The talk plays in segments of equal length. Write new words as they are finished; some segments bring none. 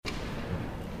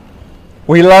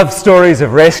We love stories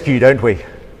of rescue, don't we?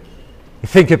 You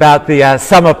think about the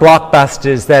summer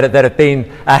blockbusters that have been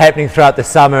happening throughout the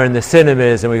summer in the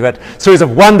cinemas, and we've got stories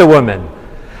of Wonder Woman,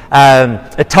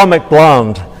 Atomic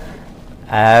Blonde,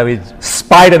 with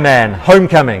Spider-Man,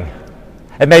 Homecoming,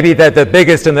 and maybe the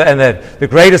biggest and the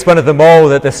greatest one of them all,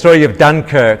 the story of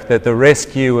Dunkirk, the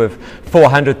rescue of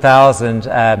 400,000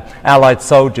 Allied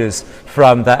soldiers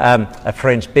from a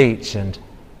French beach. And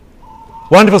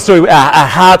wonderful story. Our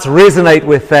hearts resonate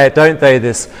with that, don't they?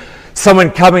 This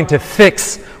someone coming to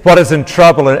fix what is in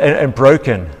trouble and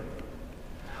broken.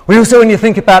 We also, when you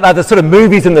think about other sort of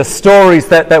movies and the stories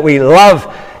that we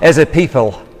love as a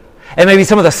people, and maybe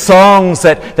some of the songs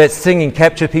that sing and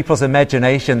capture people's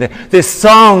imagination, there's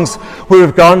songs where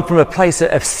we've gone from a place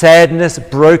of sadness,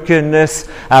 brokenness,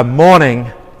 mourning,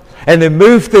 and then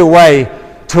moved their way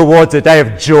towards a day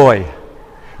of joy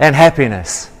and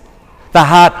happiness. The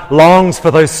heart longs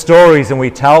for those stories and we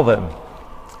tell them.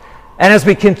 And as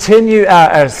we continue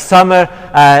our summer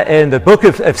in the book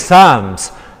of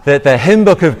Psalms, the hymn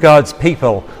book of God's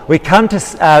people, we come to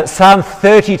Psalm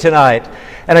 30 tonight.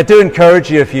 And I do encourage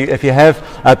you, if you have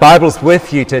Bibles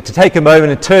with you, to take a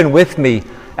moment and turn with me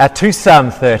to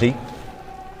Psalm 30.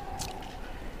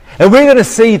 And we're going to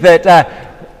see that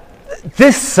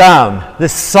this psalm,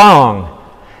 this song,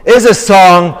 is a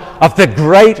song of the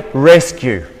great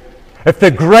rescue, of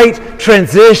the great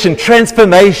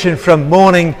transformation from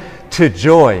mourning to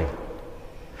joy.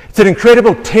 It's an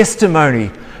incredible testimony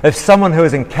of someone who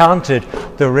has encountered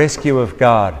the rescue of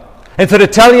God. And so to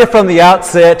tell you from the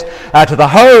outset, to the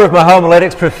horror of my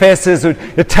homiletics professors who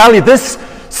tell you this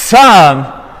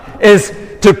psalm is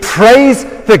to praise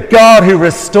the God who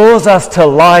restores us to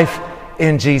life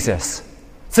in Jesus.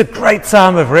 It's a great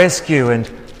psalm of rescue, and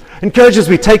encourage as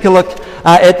we take a look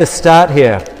at the start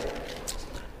here.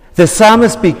 The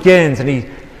psalmist begins and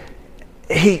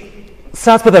he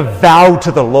starts with a vow to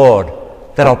the Lord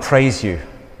that I'll praise you.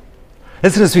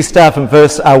 Listen as we start from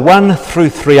verse 1 through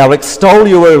 3. I'll extol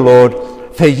you, O Lord,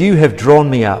 for you have drawn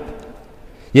me up.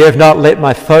 You have not let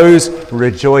my foes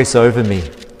rejoice over me.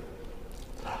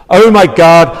 O my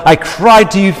God, I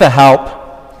cried to you for help,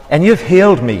 and you've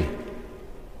healed me.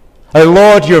 O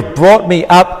Lord, you have brought me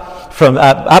up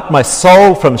my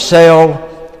soul from Sheol.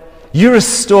 You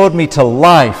restored me to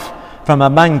life from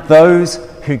among those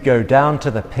who go down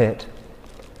to the pit.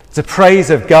 It's a praise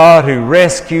of God who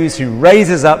rescues, who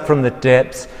raises up from the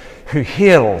depths, who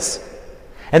heals.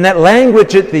 And that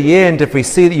language at the end, if we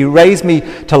see that you raise me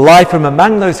to life from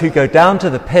among those who go down to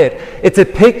the pit, it's a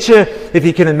picture, if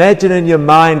you can imagine in your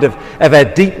mind, of a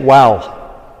deep well.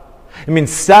 I mean,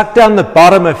 stuck down the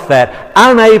bottom of that,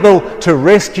 unable to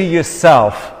rescue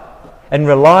yourself, and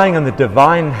relying on the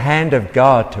divine hand of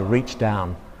God to reach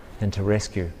down and to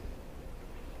rescue.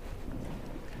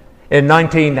 In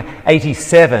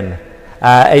 1987,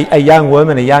 a young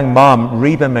woman, a young mom,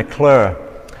 Reba McClure,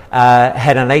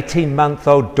 had an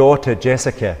 18-month-old daughter,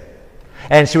 Jessica,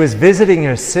 and she was visiting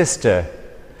her sister.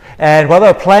 And while they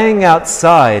were playing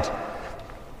outside,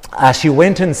 she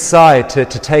went inside to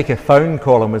take a phone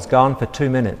call and was gone for 2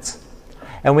 minutes.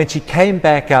 And when she came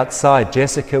back outside,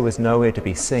 Jessica was nowhere to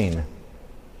be seen.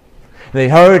 They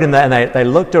heard and they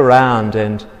looked around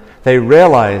and they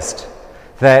realized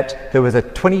that there was a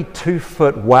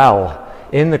 22-foot well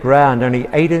in the ground, only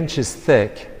 8 inches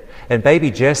thick, and baby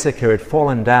Jessica had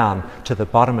fallen down to the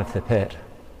bottom of the pit.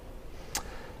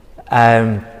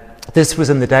 This was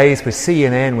in the days where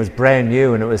CNN was brand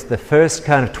new, and it was the first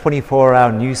kind of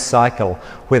 24-hour news cycle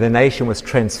where the nation was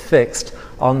transfixed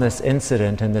on this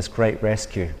incident and this great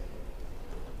rescue.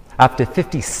 After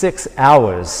 56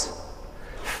 hours,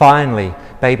 finally,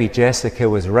 baby Jessica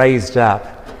was raised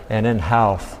up and in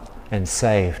health and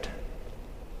saved.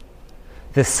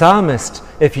 The psalmist,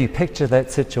 if you picture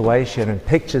that situation and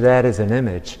picture that as an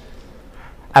image,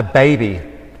 a baby,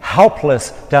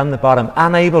 helpless down the bottom,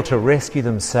 unable to rescue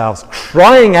themselves,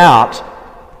 crying out,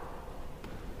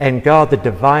 and God, the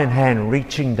divine hand,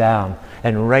 reaching down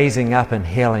and raising up and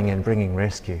healing and bringing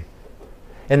rescue.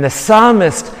 And the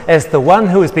psalmist, as the one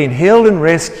who has been healed and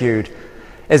rescued,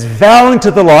 is vowing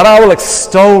to the Lord, I will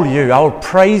extol you, I will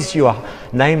praise your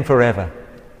name forever.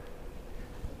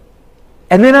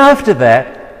 And then after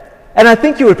that, and I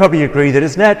think you would probably agree that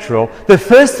it's natural, the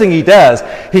first thing he does,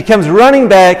 he comes running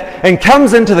back and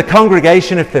comes into the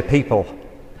congregation of the people.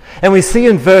 And we see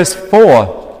in verse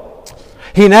 4,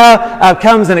 he now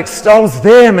comes and extols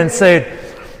them and said,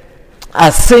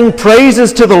 sing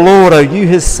praises to the Lord, O you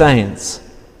his saints.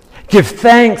 Give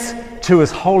thanks to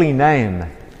his holy name.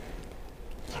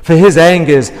 For his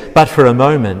anger is but for a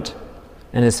moment,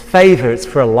 and his favor is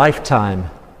for a lifetime.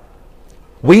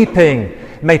 Weeping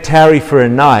may tarry for a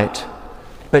night,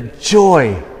 but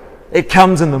joy, it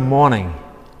comes in the morning.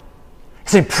 He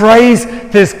said, praise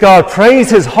this God, praise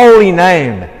his holy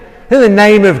name. In the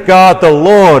name of God, the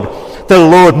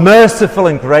Lord, merciful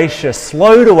and gracious,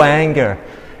 slow to anger,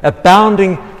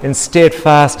 abounding in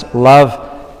steadfast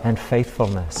love and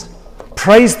faithfulness.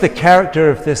 Praise the character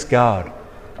of this God.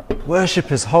 Worship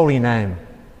his holy name.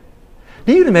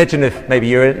 Now you can imagine if maybe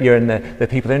you're in the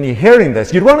people and you're hearing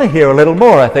this, you'd want to hear a little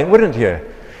more, I think, wouldn't you?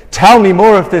 Tell me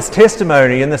more of this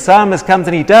testimony. And the psalmist comes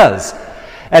and he does.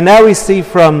 And now we see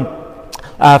from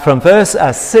verse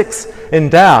 6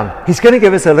 and down, he's going to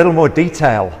give us a little more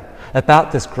detail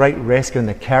about this great rescue and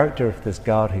the character of this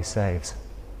God who saves.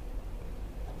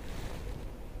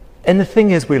 And the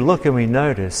thing is, we look and we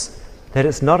notice that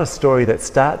it's not a story that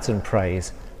starts in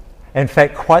praise. In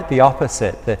fact, quite the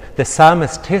opposite. The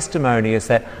psalmist's testimony is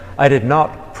that I did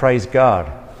not praise God.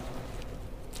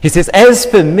 He says, as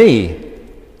for me,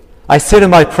 I said in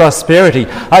my prosperity,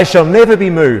 I shall never be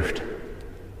moved.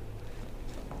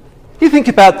 You think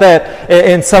about that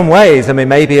in some ways. I mean,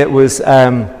 maybe it was,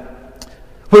 when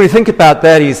we think about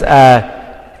that,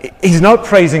 he's not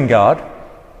praising God.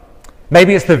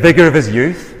 Maybe it's the vigor of his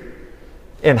youth,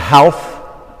 in health.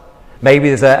 Maybe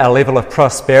there's a level of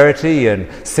prosperity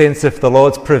and sense of the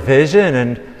Lord's provision.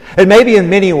 And maybe in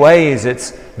many ways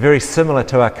it's very similar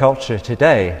to our culture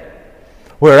today,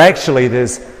 where actually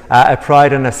there's a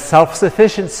pride in a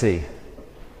self-sufficiency,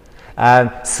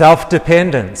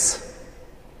 self-dependence.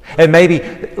 And maybe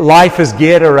life is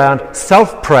geared around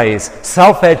self-praise,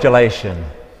 self-adulation.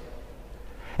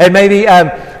 And maybe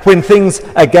when things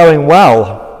are going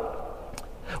well,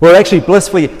 we're actually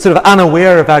blissfully sort of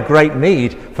unaware of our great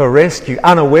need for rescue,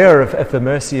 unaware of the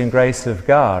mercy and grace of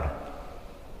God.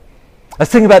 I was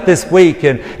thinking about this week,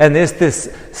 and there's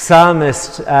this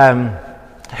psalmist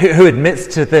who admits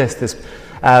to this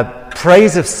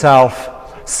praise of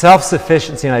self,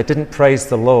 self-sufficiency, and I didn't praise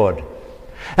the Lord.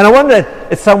 And I wonder,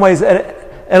 in some ways, an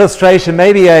illustration,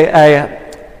 maybe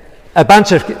a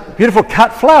bunch of beautiful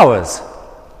cut flowers.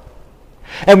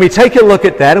 And we take a look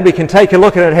at that, and we can take a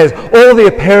look at it. It has all the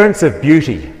appearance of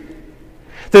beauty.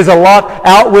 There's a lot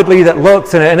outwardly that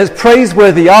looks, and is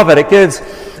praiseworthy of it. It gives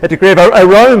a degree of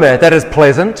aroma that is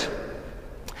pleasant.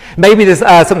 Maybe there's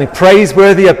something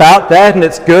praiseworthy about that, and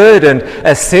it's good, and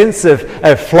a sense of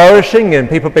flourishing, and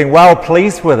people being well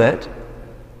pleased with it.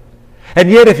 And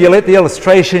yet, if you let the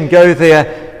illustration go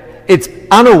there, it's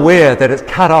unaware that it's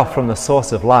cut off from the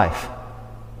source of life.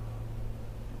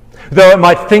 Though it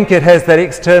might think it has that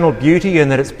external beauty and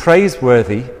that it's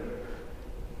praiseworthy,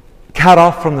 cut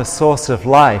off from the source of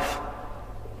life,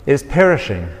 it is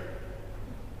perishing.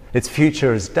 Its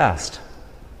future is dust.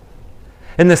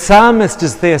 And the psalmist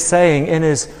is there saying in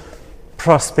his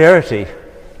prosperity,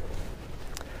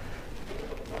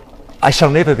 I shall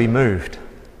never be moved.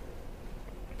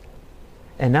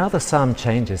 And now the psalm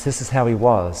changes. This is how he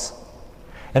was.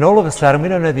 And all of a sudden, we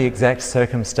don't know the exact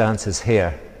circumstances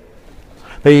here,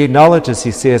 but he acknowledges,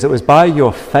 he says, it was by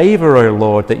your favor, O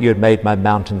Lord, that you had made my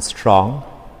mountain strong,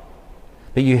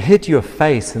 but you hid your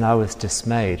face and I was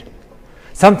dismayed.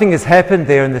 Something has happened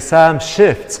there, and the psalm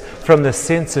shifts from the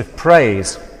sense of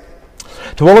praise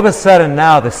to all of a sudden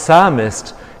now the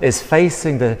psalmist is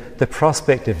facing the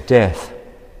prospect of death.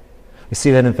 We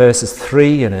see that in verses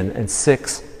 3 and in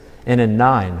 6 and in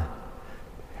 9.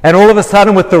 And all of a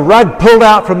sudden, with the rug pulled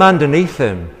out from underneath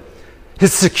him,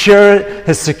 his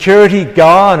security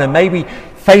gone, and maybe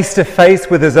face to face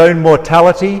with his own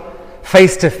mortality,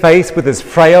 face to face with his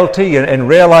frailty, and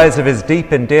realize of his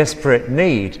deep and desperate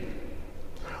need,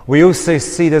 we also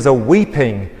see there's a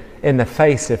weeping in the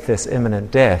face of this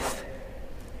imminent death.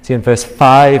 See in verse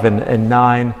 5 and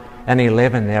 9 and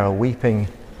 11 there, a weeping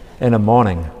and a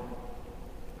mourning.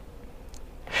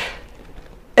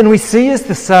 And we see as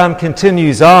the psalm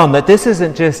continues on that this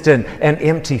isn't just an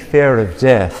empty fear of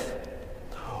death.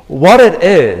 What it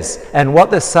is, and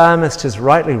what the psalmist has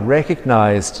rightly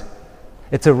recognized,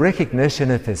 it's a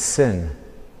recognition of his sin,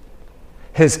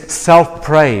 his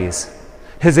self-praise,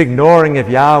 his ignoring of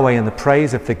Yahweh and the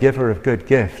praise of the giver of good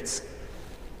gifts,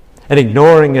 and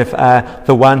ignoring of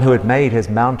the one who had made his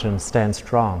mountain stand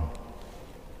strong.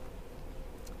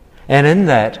 And in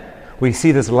that, we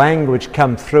see this language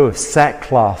come through of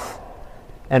sackcloth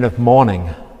and of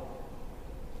mourning.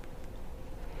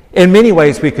 In many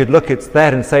ways, we could look at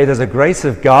that and say there's a grace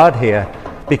of God here,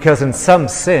 because in some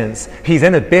sense, he's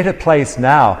in a better place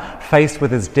now, faced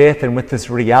with his death and with this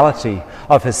reality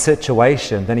of his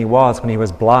situation, than he was when he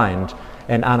was blind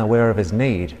and unaware of his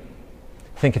need.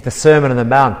 Think of the Sermon on the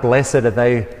Mount, blessed are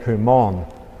they who mourn.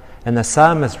 And the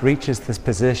psalmist reaches this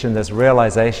position, this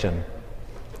realization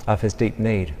of his deep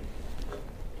need.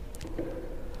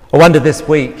 I wonder this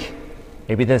week,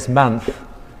 maybe this month,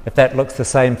 if that looks the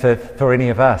same for any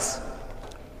of us.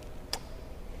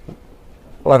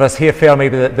 A lot of us here feel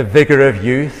maybe the vigour of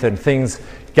youth and things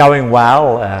going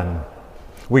well.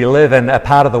 We live in a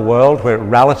part of the world where,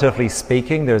 relatively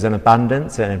speaking, there's an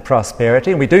abundance and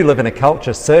prosperity. And we do live in a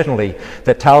culture, certainly,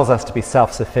 that tells us to be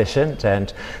self-sufficient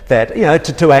and that,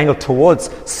 to angle towards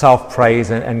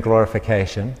self-praise and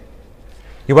glorification.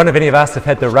 You wonder if any of us have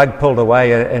had the rug pulled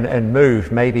away and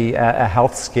moved, maybe a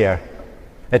health scare,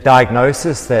 a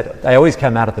diagnosis that they always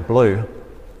come out of the blue.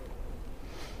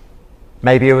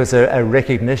 Maybe it was a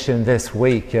recognition this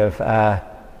week of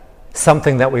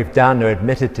something that we've done or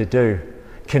admitted to do,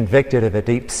 convicted of a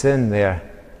deep sin there,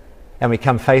 and we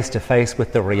come face to face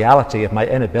with the reality of my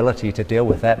inability to deal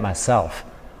with that myself.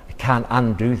 I can't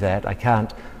undo that. I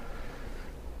can't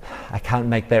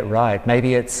make that right.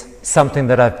 Maybe it's something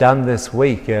that I've done this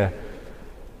week, an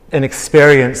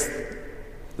experience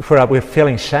where we're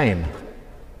feeling shame.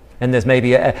 And there's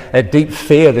maybe a deep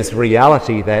fear, this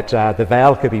reality that the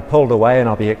veil could be pulled away and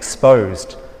I'll be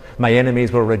exposed. My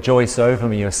enemies will rejoice over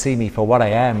me or see me for what I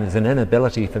am. There's an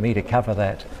inability for me to cover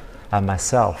that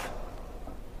myself.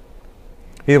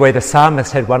 Either way, the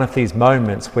psalmist had one of these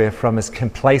moments where from his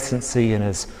complacency and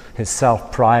his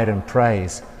self-pride and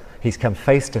praise, he's come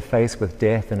face to face with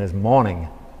death and is mourning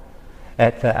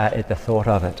at the thought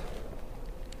of it.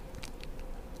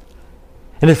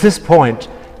 And at this point,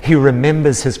 he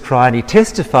remembers his cry and he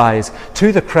testifies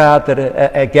to the crowd that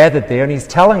are gathered there, and he's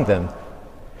telling them.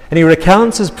 And he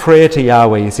recounts his prayer to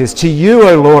Yahweh. He says, "To you,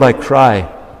 O Lord, I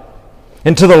cry,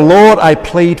 and to the Lord I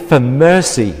plead for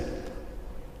mercy.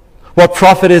 What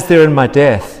profit is there in my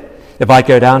death if I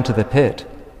go down to the pit?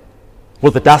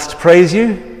 Will the dust praise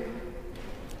you?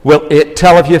 Will it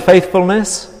tell of your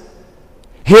faithfulness?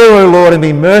 Hear, O Lord, and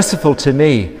be merciful to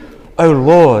me. O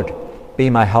Lord, be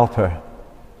my helper."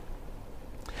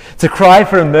 It's a cry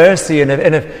for mercy, and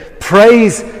if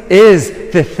praise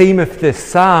is the theme of this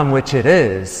psalm, which it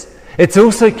is, it's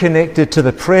also connected to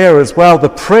the prayer as well. The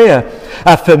prayer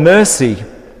for mercy,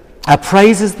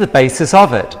 praise is the basis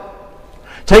of it.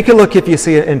 Take a look, if you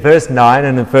see it in verse 9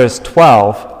 and in verse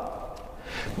 12.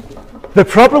 The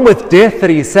problem with death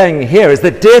that he's saying here is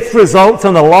that death results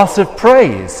in the loss of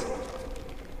praise.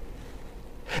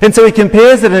 And so he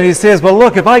compares it and he says, well,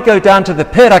 look, if I go down to the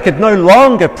pit, I could no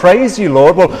longer praise you,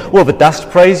 Lord. Well, will the dust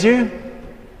praise you?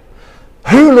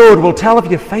 Who, Lord, will tell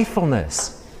of your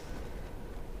faithfulness?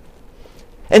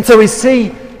 And so we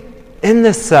see in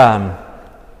this psalm,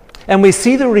 and we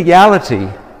see the reality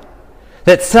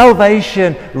that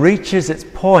salvation reaches its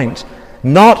point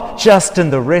not just in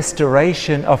the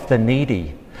restoration of the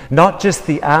needy, not just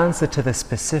the answer to the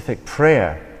specific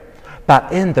prayer,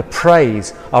 but in the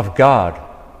praise of God.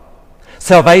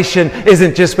 Salvation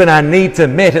isn't just when our needs are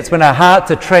met, it's when our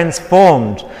hearts are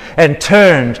transformed and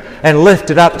turned and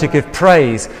lifted up to give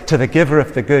praise to the giver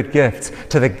of the good gifts,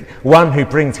 to the one who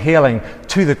brings healing,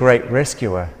 to the great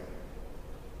rescuer.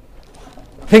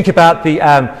 Think about the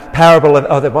parable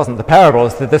of, it wasn't the parable,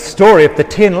 it's the story of the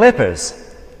 10 lepers.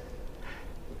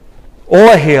 All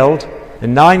are healed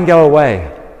and 9 go away.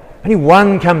 Only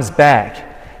one comes back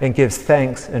and gives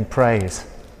thanks and praise.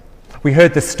 We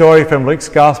heard the story from Luke's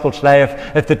Gospel today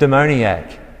of the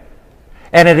demoniac.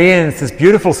 And it ends, this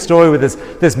beautiful story with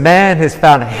this man who's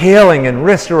found healing and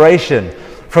restoration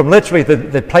from literally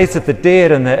the place of the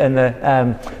dead and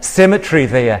the cemetery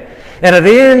there. And it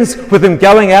ends with him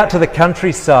going out to the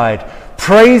countryside,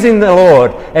 praising the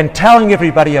Lord and telling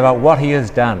everybody about what he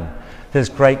has done. This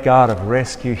great God of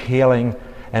rescue, healing,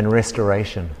 and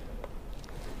restoration.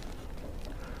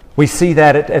 We see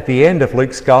that at the end of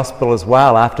Luke's Gospel as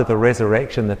well, after the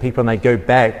resurrection, the people may go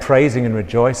back praising and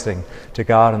rejoicing to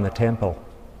God in the temple.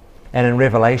 And in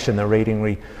Revelation, the reading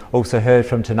we also heard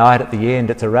from tonight at the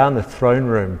end, it's around the throne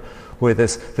room where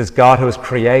this God who was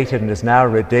created and is now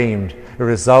redeemed, it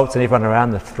results in everyone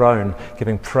around the throne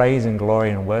giving praise and glory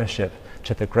and worship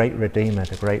to the great Redeemer,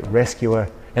 the great Rescuer,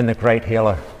 and the great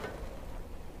Healer.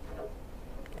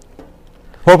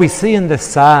 What we see in this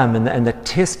psalm and the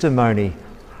testimony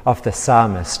of the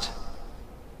psalmist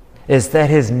is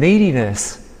that his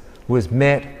neediness was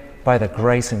met by the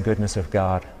grace and goodness of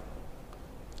God.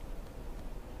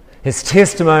 His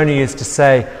testimony is to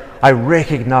say, I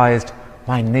recognized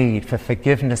my need for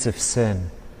forgiveness of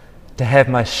sin, to have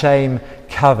my shame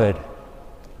covered,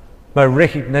 my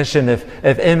recognition of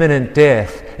imminent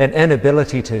death and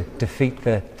inability to defeat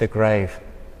the grave.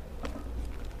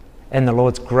 And the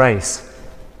Lord's grace,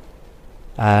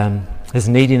 his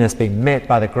neediness being met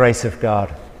by the grace of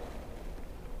God.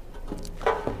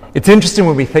 It's interesting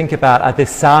when we think about this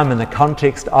psalm in the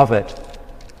context of it,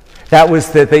 That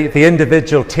was the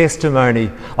individual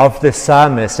testimony of the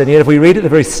psalmist. And yet if we read at the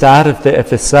very start of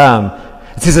the psalm,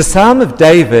 it says, a psalm of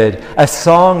David, a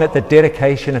song at the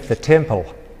dedication of the temple.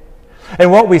 And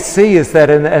what we see is that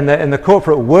in the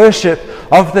corporate worship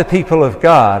of the people of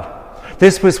God,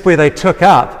 this was where they took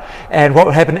up, and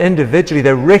what happened individually,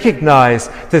 they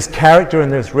recognized this character and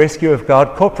this rescue of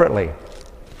God corporately.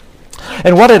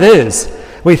 And what it is,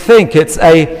 we think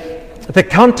the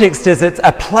context is it's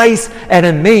a place and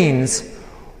a means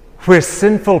where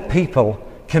sinful people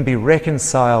can be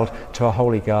reconciled to a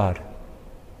holy God.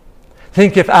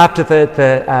 Think if after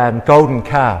the golden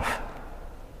calf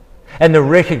and the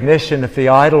recognition of the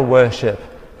idol worship,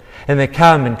 and they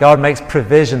come and God makes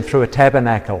provision through a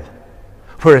tabernacle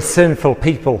where a sinful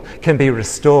people can be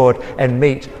restored and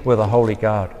meet with a holy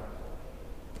God.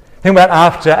 Think about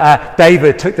after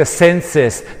David took the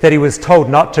census that he was told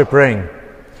not to bring,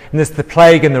 and there's the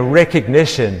plague and the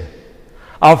recognition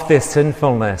of their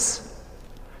sinfulness.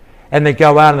 And they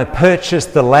go out and they purchase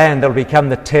the land that will become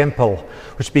the temple,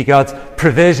 which will be God's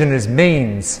provision as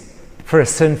means for a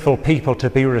sinful people to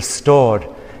be restored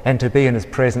and to be in his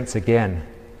presence again.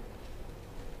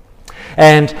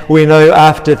 And we know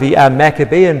after the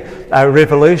Maccabean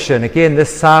revolution, again,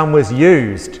 this psalm was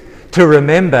used to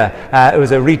remember. It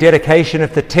was a rededication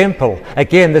of the temple.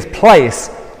 Again, this place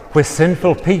where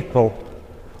sinful people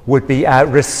would be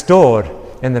restored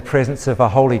in the presence of a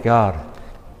holy God.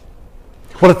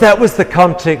 Well, if that was the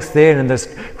context then in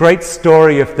this great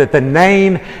story of the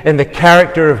name and the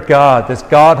character of God, this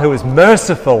God who is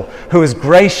merciful, who is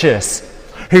gracious,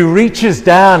 who reaches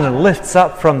down and lifts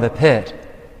up from the pit,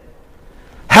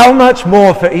 how much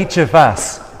more for each of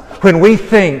us when we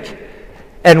think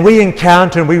and we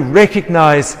encounter and we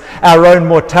recognize our own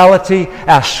mortality,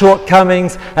 our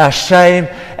shortcomings, our shame,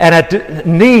 and our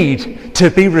need to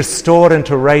be restored and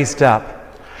to raised up.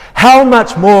 How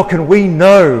much more can we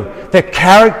know the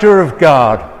character of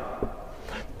God,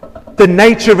 the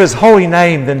nature of his holy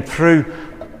name, than through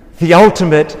the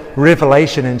ultimate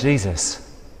revelation in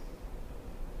Jesus?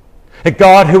 A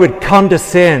God who would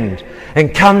condescend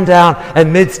and come down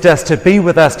amidst us to be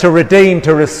with us, to redeem,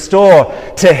 to restore,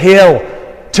 to heal,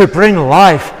 to bring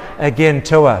life again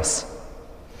to us.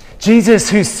 Jesus,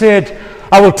 who said,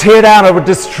 I will tear down, I will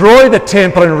destroy the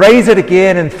temple and raise it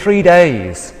again in 3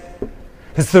 days.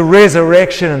 It's the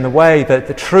resurrection and the way,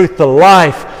 the truth, the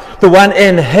life, the one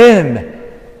in him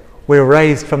we're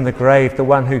raised from the grave, the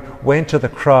one who went to the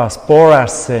cross, bore our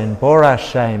sin, bore our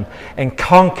shame, and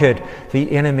conquered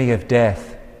the enemy of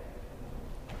death.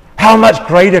 How much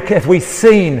greater have we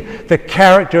seen the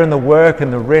character and the work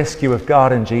and the rescue of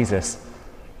God in Jesus?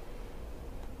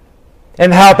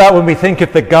 And how about when we think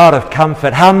of the God of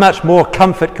comfort? How much more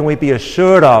comfort can we be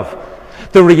assured of?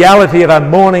 The reality of our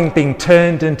mourning being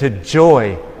turned into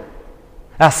joy,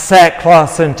 our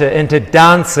sackcloth into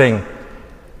dancing,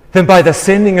 than by the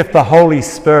sending of the Holy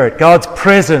Spirit, God's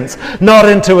presence, not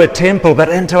into a temple, but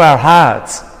into our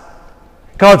hearts.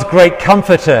 God's great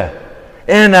comforter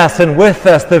in us and with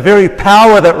us, the very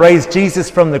power that raised Jesus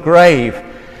from the grave,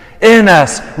 in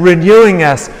us, renewing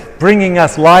us, bringing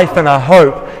us life and a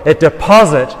hope, a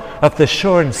deposit of the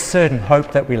sure and certain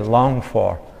hope that we long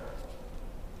for.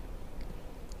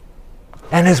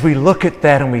 And as we look at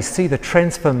that and we see the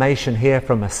transformation here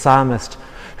from a psalmist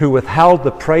who withheld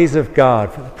the praise of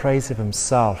God for the praise of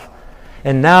himself,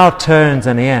 and now turns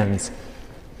and ends,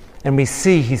 and we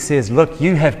see, he says, look,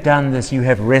 you have done this, you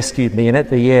have rescued me, and at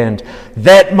the end,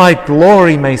 that my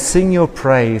glory may sing your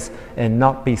praise and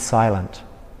not be silent.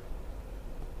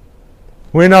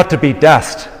 We're not to be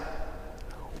dust.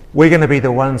 We're going to be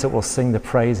the ones that will sing the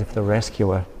praise of the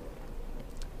rescuer.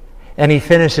 And he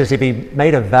finishes, he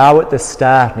made a vow at the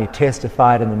start and he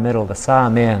testified in the middle. The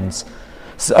psalm ends,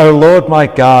 so, O Lord my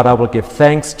God, I will give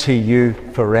thanks to you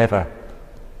forever.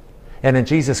 And in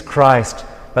Jesus Christ,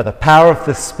 by the power of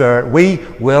the Spirit, we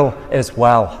will as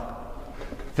well.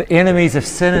 The enemies of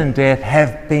sin and death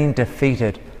have been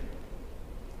defeated.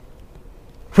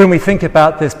 When we think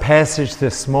about this passage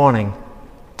this morning,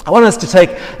 I want us to take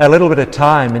a little bit of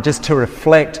time and just to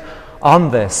reflect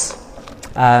on this.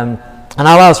 And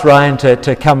I'll ask Ryan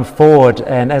to come forward,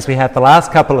 and as we have the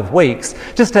last couple of weeks,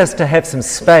 just as to have some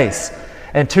space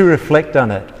and to reflect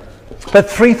on it. But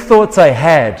 3 thoughts I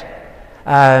had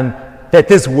that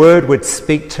this word would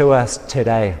speak to us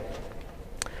today.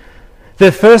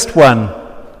 The first one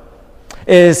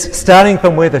is starting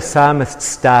from where the psalmist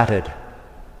started.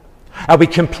 Are we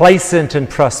complacent in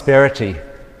prosperity?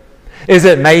 Is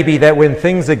it maybe that when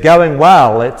things are going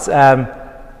well, it's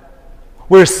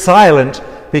we're silent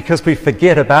because we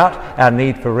forget about our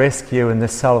need for rescue and the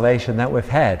salvation that we've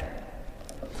had?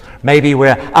 Maybe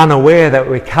we're unaware that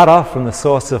we're cut off from the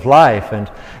source of life.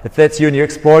 And if that's you and you're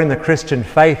exploring the Christian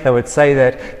faith, I would say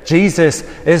that Jesus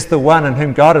is the one in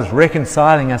whom God is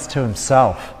reconciling us to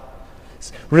himself,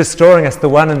 restoring us, the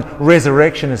one in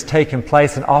resurrection has taken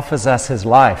place and offers us his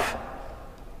life.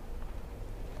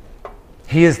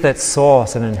 He is that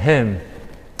source, and in him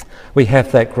we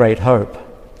have that great hope.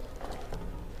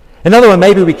 Another one,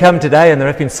 maybe we come today and there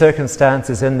have been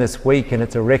circumstances in this week and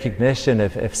it's a recognition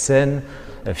of sin,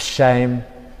 of shame.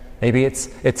 Maybe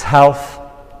it's health,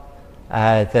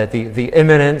 the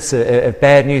imminence of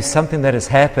bad news, something that has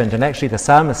happened. And actually the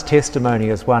psalmist's testimony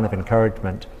is one of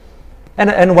encouragement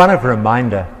and one of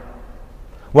reminder,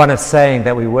 one of saying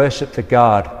that we worship the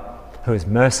God who is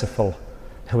merciful,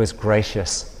 who is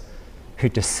gracious, who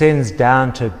descends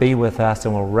down to be with us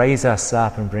and will raise us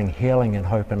up and bring healing and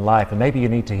hope and life. And maybe you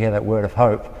need to hear that word of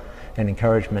hope and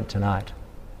encouragement tonight.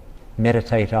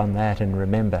 Meditate on that and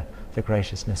remember the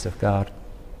graciousness of God.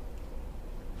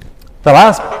 The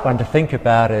last one to think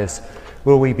about is,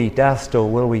 will we be dust or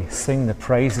will we sing the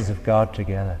praises of God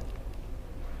together?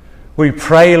 We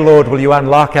pray, Lord, will you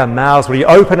unlock our mouths? Will you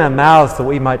open our mouths that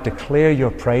we might declare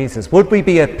your praises? Would we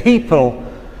be a people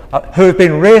who have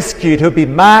been rescued, who have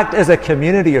been marked as a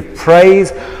community of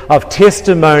praise, of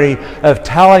testimony, of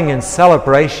telling and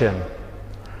celebration,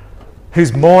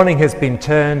 whose mourning has been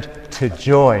turned to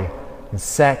joy and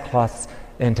sackcloth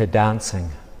into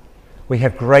dancing. We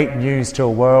have great news to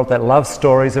a world that loves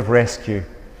stories of rescue,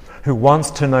 who wants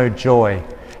to know joy,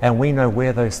 and we know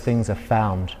where those things are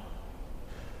found.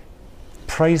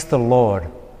 Praise the Lord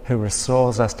who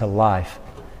restores us to life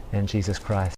in Jesus Christ.